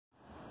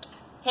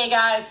Hey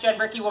guys, Jen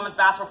Brickey, Women's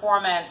Basketball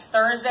Performance.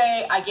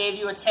 Thursday, I gave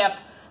you a tip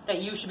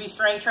that you should be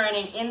strength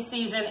training in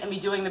season and be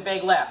doing the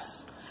big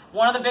lifts.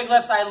 One of the big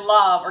lifts I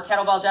love are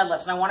kettlebell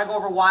deadlifts, and I want to go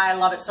over why I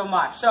love it so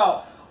much.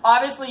 So,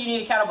 obviously you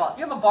need a kettlebell. If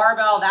you have a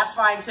barbell, that's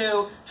fine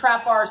too.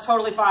 Trap bar is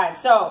totally fine.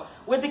 So,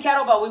 with the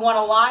kettlebell, we want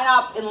to line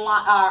up in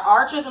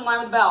arches in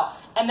line with the bell,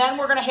 and then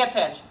we're going to hip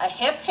hinge. A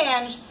hip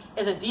hinge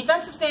is a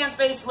defensive stance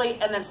basically,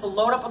 and then it's to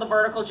load up with a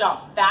vertical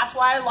jump. That's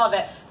why I love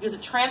it, because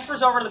it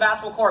transfers over to the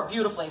basketball court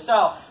beautifully.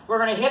 So we're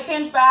going to hip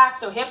hinge back,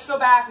 so hips go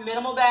back,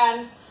 minimal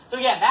bend. So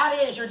again, that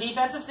is your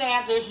defensive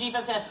stance, there's your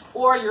defensive stance,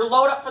 or your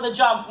load up for the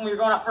jump when you're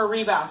going up for a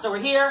rebound. So we're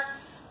here,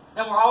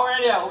 and all we're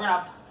going to do, we're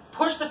going to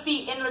push the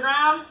feet into the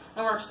ground,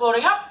 and we're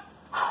exploding up.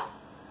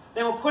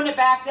 Then we're putting it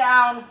back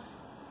down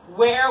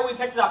where we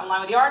picked it up, in line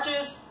with the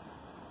arches,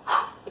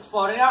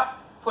 exploding up,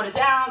 put it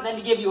down, then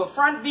to give you a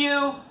front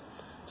view.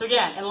 So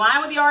again, in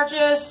line with the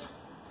arches,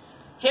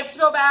 hips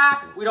go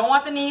back, we don't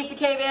want the knees to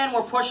cave in,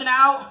 we're pushing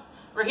out,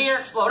 we're here,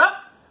 explode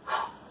up,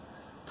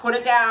 put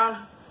it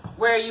down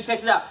where you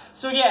picked it up.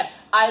 So again,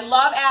 I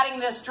love adding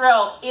this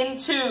drill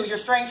into your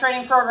strength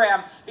training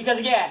program because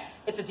again,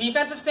 it's a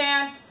defensive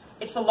stance,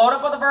 it's to load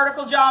up with a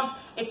vertical jump,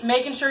 it's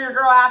making sure your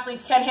girl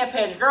athletes can hip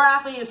hinge. Girl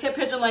athlete is hip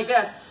hinging like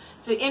this,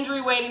 it's an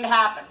injury waiting to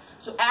happen.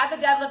 So add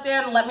the deadlift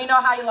in and let me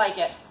know how you like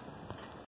it.